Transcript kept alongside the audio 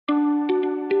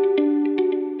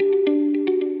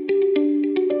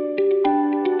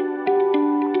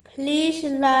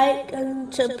Please like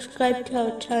and subscribe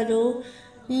to our channel.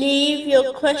 Leave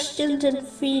your questions and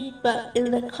feedback in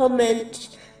the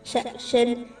comments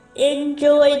section.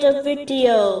 Enjoy the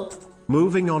video.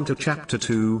 Moving on to chapter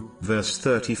 2, verse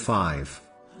 35.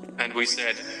 And we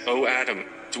said, O Adam,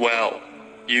 dwell,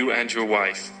 you and your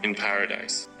wife, in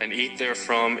paradise, and eat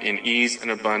therefrom in ease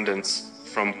and abundance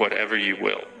from whatever you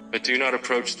will. But do not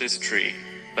approach this tree,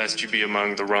 lest you be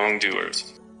among the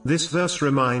wrongdoers. This verse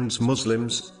reminds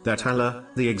Muslims that Allah,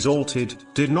 the Exalted,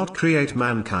 did not create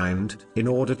mankind in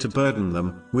order to burden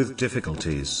them with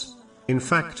difficulties. In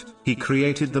fact, He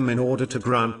created them in order to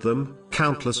grant them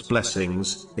countless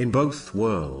blessings in both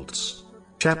worlds.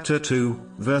 Chapter 2,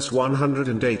 verse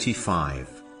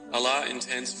 185. Allah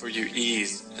intends for you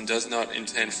ease and does not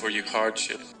intend for you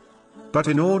hardship. But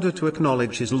in order to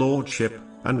acknowledge His lordship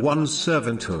and one's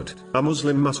servanthood, a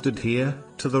Muslim must adhere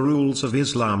to the rules of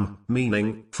Islam,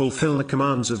 meaning fulfill the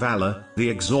commands of Allah, the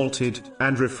Exalted,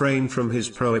 and refrain from His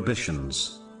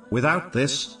prohibitions. Without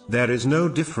this, there is no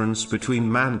difference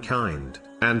between mankind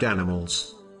and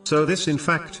animals. So this in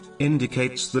fact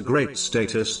indicates the great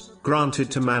status granted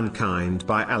to mankind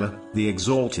by Allah, the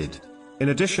Exalted. In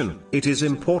addition, it is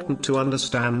important to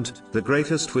understand the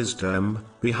greatest wisdom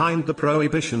behind the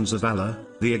prohibitions of Allah,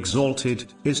 the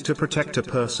Exalted, is to protect a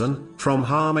person from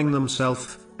harming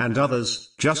themselves and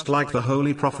others, just like the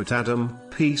Holy Prophet Adam,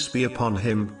 peace be upon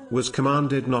him, was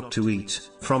commanded not to eat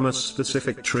from a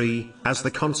specific tree, as the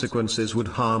consequences would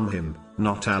harm him,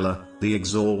 not Allah, the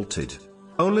Exalted.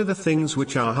 Only the things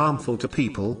which are harmful to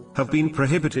people have been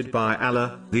prohibited by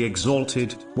Allah, the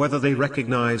Exalted, whether they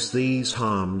recognize these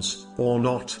harms or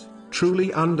not.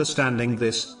 Truly understanding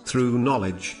this through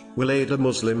knowledge will aid a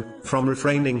Muslim from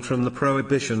refraining from the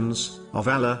prohibitions of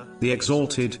Allah, the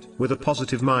Exalted, with a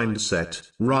positive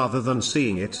mindset, rather than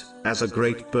seeing it as a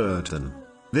great burden.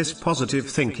 This positive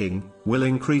thinking will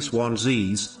increase one's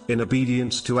ease in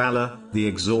obedience to Allah, the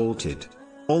Exalted.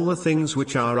 All the things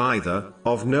which are either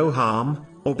of no harm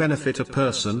or benefit a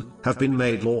person have been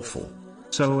made lawful.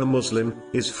 So a Muslim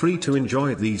is free to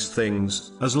enjoy these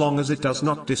things as long as it does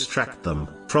not distract them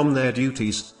from their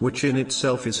duties, which in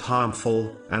itself is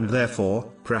harmful and therefore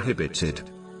prohibited.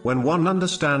 When one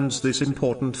understands this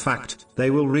important fact,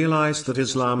 they will realize that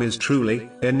Islam is truly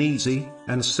an easy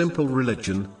and simple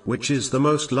religion, which is the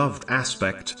most loved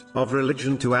aspect of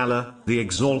religion to Allah, the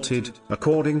Exalted,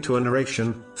 according to a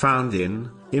narration found in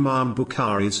Imam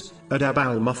Bukhari's Adab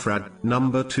al-Mufrad,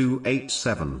 number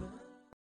 287.